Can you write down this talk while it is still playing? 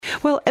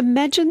Well,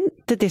 imagine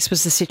that this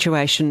was the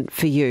situation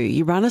for you.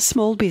 You run a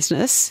small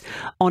business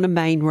on a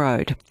main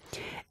road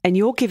and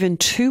you're given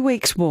 2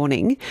 weeks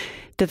warning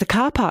that the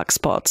car park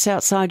spots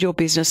outside your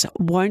business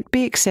won't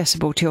be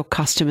accessible to your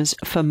customers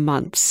for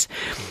months.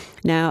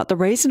 Now, the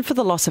reason for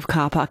the loss of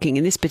car parking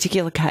in this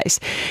particular case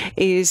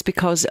is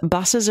because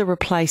buses are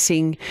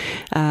replacing,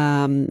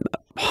 I'm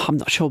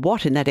not sure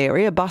what in that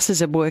area,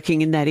 buses are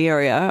working in that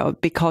area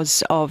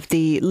because of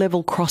the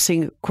level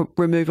crossing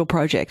removal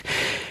project.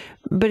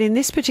 But in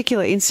this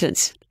particular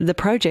instance, the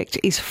project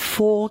is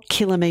 4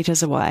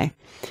 kilometres away.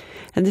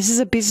 And this is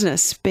a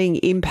business being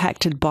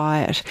impacted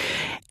by it.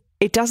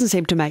 It doesn't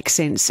seem to make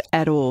sense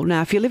at all.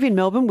 Now, if you live in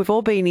Melbourne, we've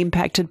all been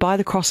impacted by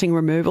the crossing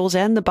removals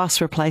and the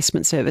bus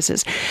replacement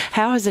services.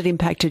 How has it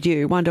impacted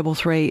you?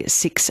 133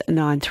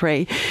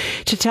 693.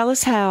 To tell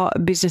us how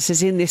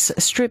businesses in this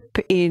strip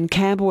in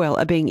Camberwell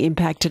are being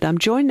impacted, I'm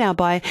joined now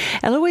by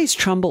Eloise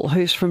Trumbull,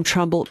 who's from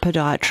Trumbull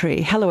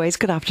Podiatry. Eloise,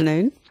 good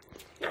afternoon.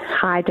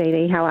 Hi, Dee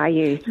Dee. How are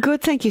you?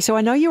 Good, thank you. So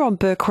I know you're on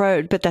Burke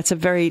Road, but that's a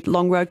very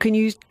long road. Can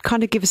you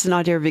kind of give us an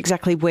idea of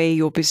exactly where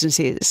your business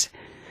is?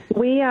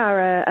 We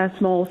are a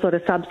small sort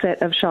of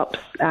subset of shops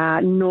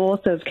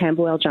north of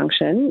Camberwell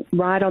Junction,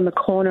 right on the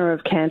corner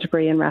of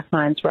Canterbury and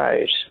Rathmines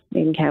Road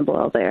in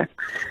Camberwell there.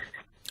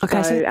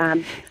 Okay, so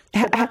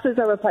the buses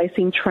are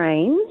replacing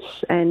trains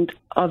and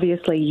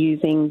obviously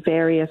using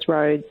various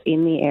roads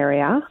in the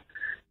area.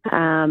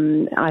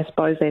 I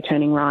suppose they're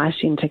turning right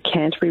into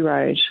Canterbury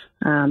Road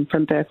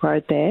from Burke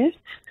Road there.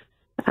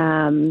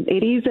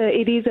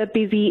 It is a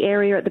busy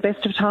area at the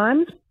best of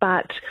times,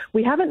 but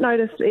we haven't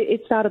noticed,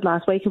 it started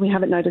last week and we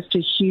haven't noticed a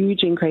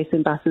huge increase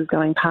in buses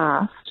going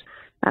past,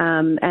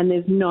 and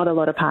there's not a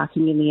lot of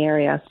parking in the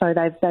area. So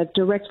they've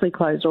directly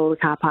closed all the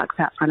car parks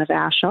out front of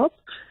our shop.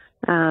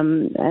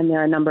 And there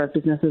are a number of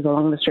businesses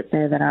along the strip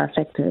there that are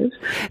affected.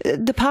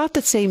 The part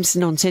that seems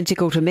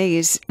nonsensical to me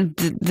is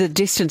the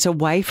distance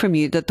away from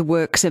you that the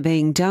works are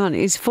being done.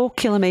 Is 4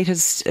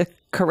 kilometres a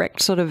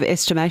correct sort of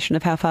estimation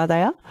of how far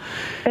they are?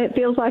 It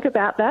feels like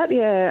about that,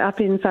 yeah.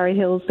 Up in Surrey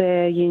Hills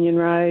there, Union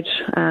Road.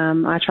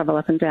 I travel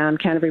up and down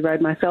Canterbury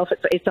Road myself.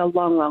 It's a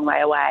long, long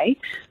way away.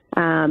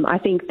 I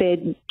think they're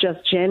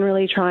just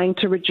generally trying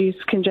to reduce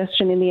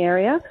congestion in the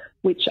area,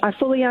 which I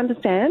fully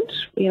understand,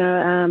 you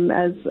know,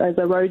 as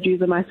a road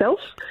user myself.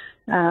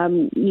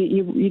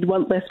 You'd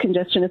want less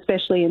congestion,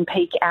 especially in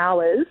peak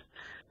hours.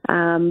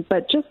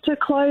 But just to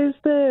close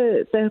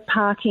the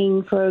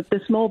parking for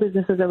the small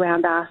businesses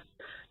around us,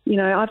 you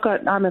know,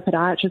 I'm a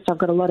podiatrist, I've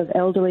got a lot of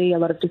elderly, a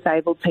lot of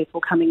disabled people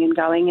coming and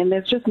going, and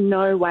there's just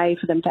no way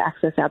for them to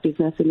access our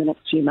business in the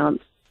next few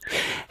months.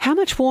 How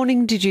much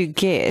warning did you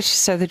get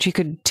so that you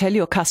could tell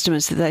your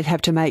customers that they'd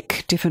have to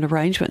make different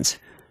arrangements?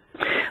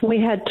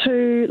 We had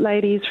 2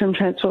 ladies from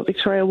Transport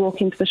Victoria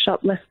walk into the shop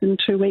less than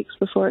 2 weeks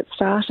before it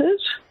started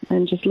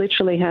and just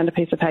literally hand a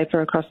piece of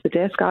paper across the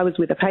desk. I was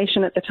with a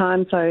patient at the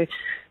time, so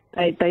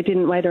they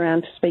didn't wait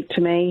around to speak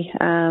to me.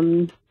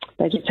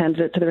 They just handed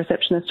it to the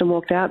receptionist and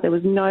walked out. There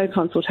was no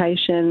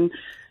consultation,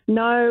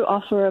 no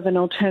offer of an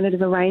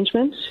alternative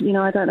arrangement. You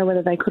know, I don't know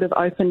whether they could have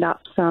opened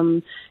up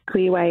some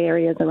clearway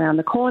areas around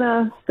the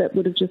corner that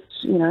would have just,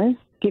 you know,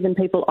 given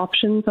people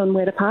options on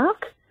where to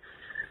park.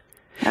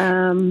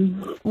 I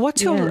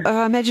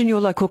imagine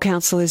your local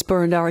council is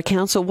Burundara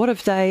Council. What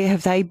have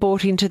they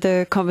brought into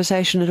the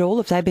conversation at all?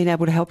 Have they been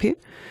able to help you?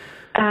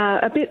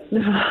 A bit.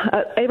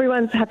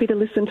 Everyone's happy to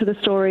listen to the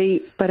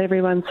story, but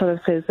everyone sort of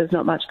says there's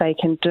not much they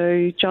can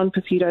do. John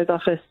Pasuto's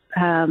office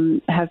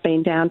have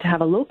been down to have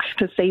a look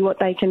to see what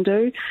they can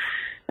do.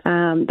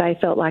 They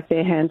felt like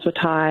their hands were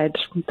tied.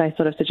 They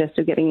sort of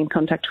suggested getting in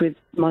contact with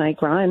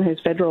Monique Ryan,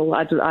 who's federal.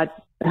 I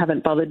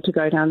haven't bothered to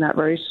go down that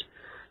route.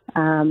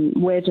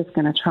 We're just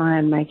going to try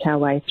and make our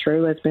way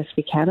through as best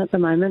we can at the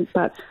moment,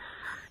 but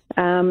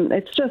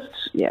it's just,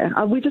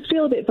 we just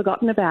feel a bit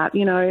forgotten about.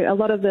 You know, a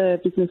lot of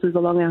the businesses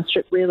along our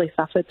strip really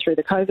suffered through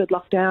the COVID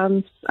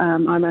lockdowns.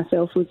 I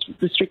myself was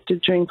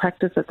restricted during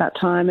practice at that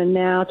time, and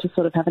now to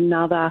sort of have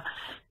another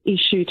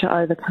issue to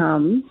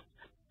overcome,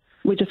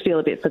 we just feel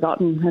a bit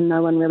forgotten, and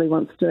no one really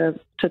wants to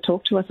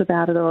talk to us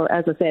about it or,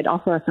 as I said,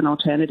 offer us an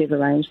alternative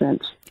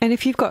arrangement. And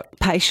if you've got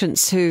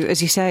patients who,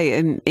 as you say,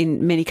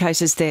 in many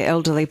cases they're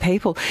elderly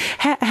people,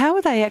 how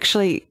are they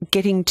actually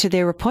getting to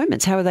their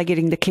appointments? How are they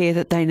getting the care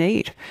that they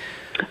need?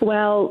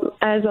 Well,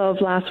 as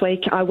of last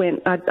week, I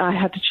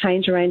had to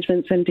change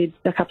arrangements and did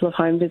a couple of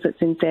home visits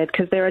instead,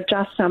 because there are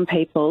just some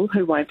people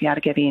who won't be able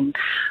to get in.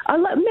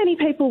 Many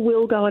people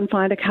will go and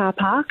find a car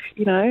park,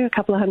 you know, a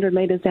couple of 100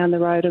 metres down the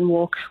road and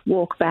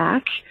walk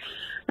back.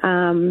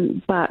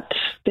 But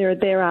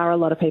there are a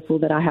lot of people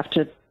that I have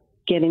to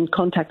get in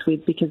contact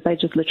with because they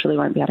just literally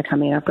won't be able to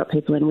come in. I've got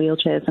people in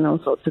wheelchairs and all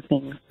sorts of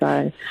things.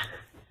 So.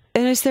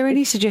 And is there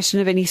any suggestion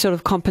of any sort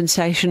of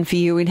compensation for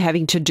you in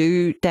having to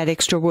do that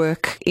extra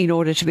work in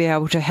order to be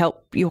able to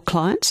help your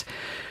clients?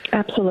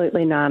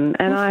 Absolutely none.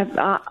 And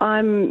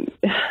I'm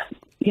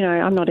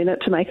not in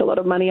it to make a lot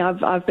of money.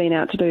 I've been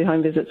out to do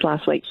home visits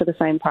last week for the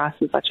same price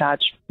as I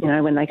charge, you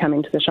know, when they come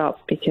into the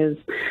shop, because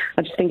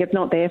I just think it's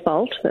not their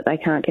fault that they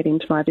can't get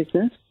into my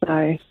business.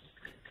 So.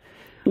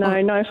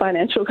 No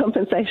financial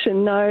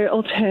compensation, no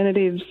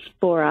alternatives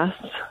for us.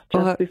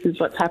 This is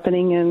what's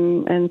happening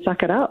and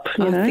suck it up.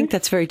 I think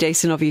that's very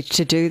decent of you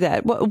to do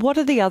that. What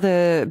are the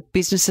other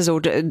businesses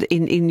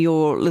in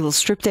your little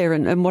strip there,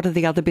 and what are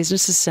the other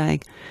businesses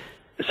saying?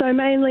 So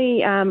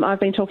mainly I've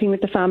been talking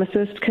with the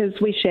pharmacist because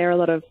we share a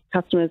lot of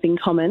customers in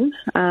common.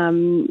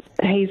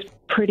 He's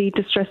pretty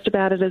distressed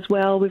about it as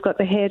well. We've got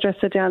the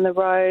hairdresser down the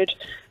road,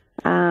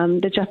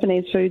 the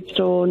Japanese food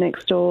store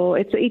next door.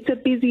 It's a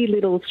busy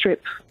little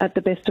strip at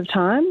the best of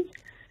times,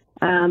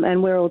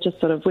 and we're all just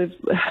sort of,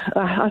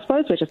 I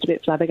suppose we're just a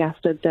bit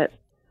flabbergasted that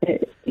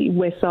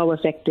we're so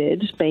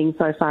affected being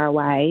so far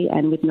away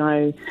and with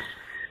no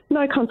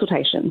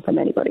consultation from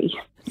anybody.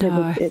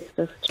 No. It's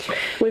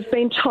just, we've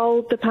been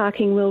told the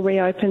parking will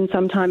reopen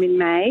sometime in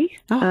May,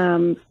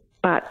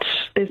 but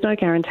there's no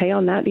guarantee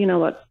on that. You know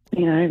what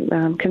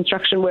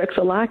construction works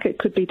are like. It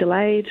could be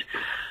delayed.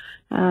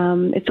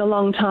 It's a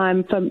long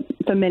time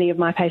for many of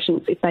my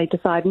patients. If they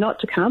decide not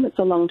to come, it's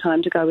a long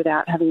time to go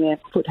without having their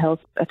foot health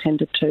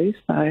attended to.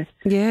 So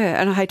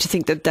yeah, and I hate to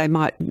think that they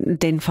might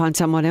then find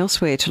someone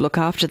elsewhere to look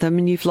after them,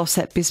 and you've lost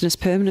that business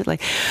permanently.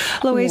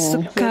 Louise,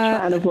 we'll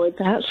try and avoid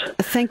that.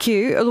 Thank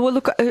you. Well,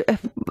 look,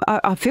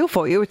 I feel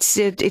for you.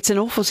 It's an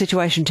awful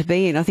situation to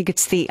be in. I think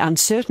it's the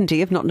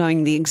uncertainty of not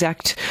knowing the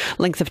exact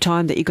length of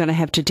time that you're going to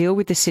have to deal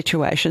with this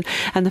situation,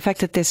 and the fact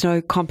that there's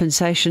no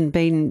compensation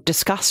being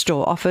discussed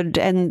or offered,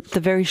 and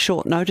the very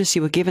short notice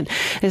you were given.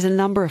 There's a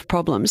number of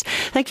problems.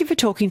 Thank you for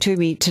talking to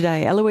me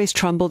today. Eloise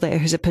Trumbull there,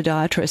 who's a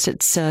podiatrist.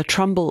 It's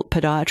Trumbull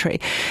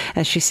Podiatry,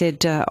 as she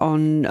said,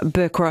 on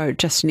Burke Road,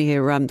 just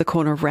near the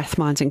corner of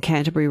Rathmines and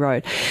Canterbury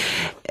Road.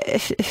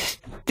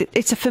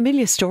 It's a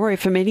familiar story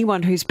from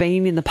anyone who's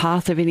been in the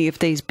path of any of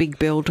these big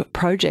build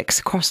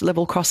projects,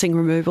 level crossing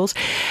removals.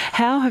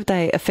 How have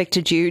they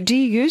affected you? Do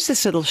you use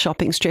this little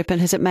shopping strip, and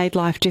has it made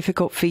life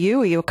difficult for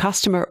you? Are you a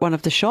customer at one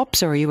of the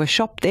shops, or are you a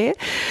shop there?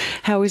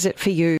 How is it for you?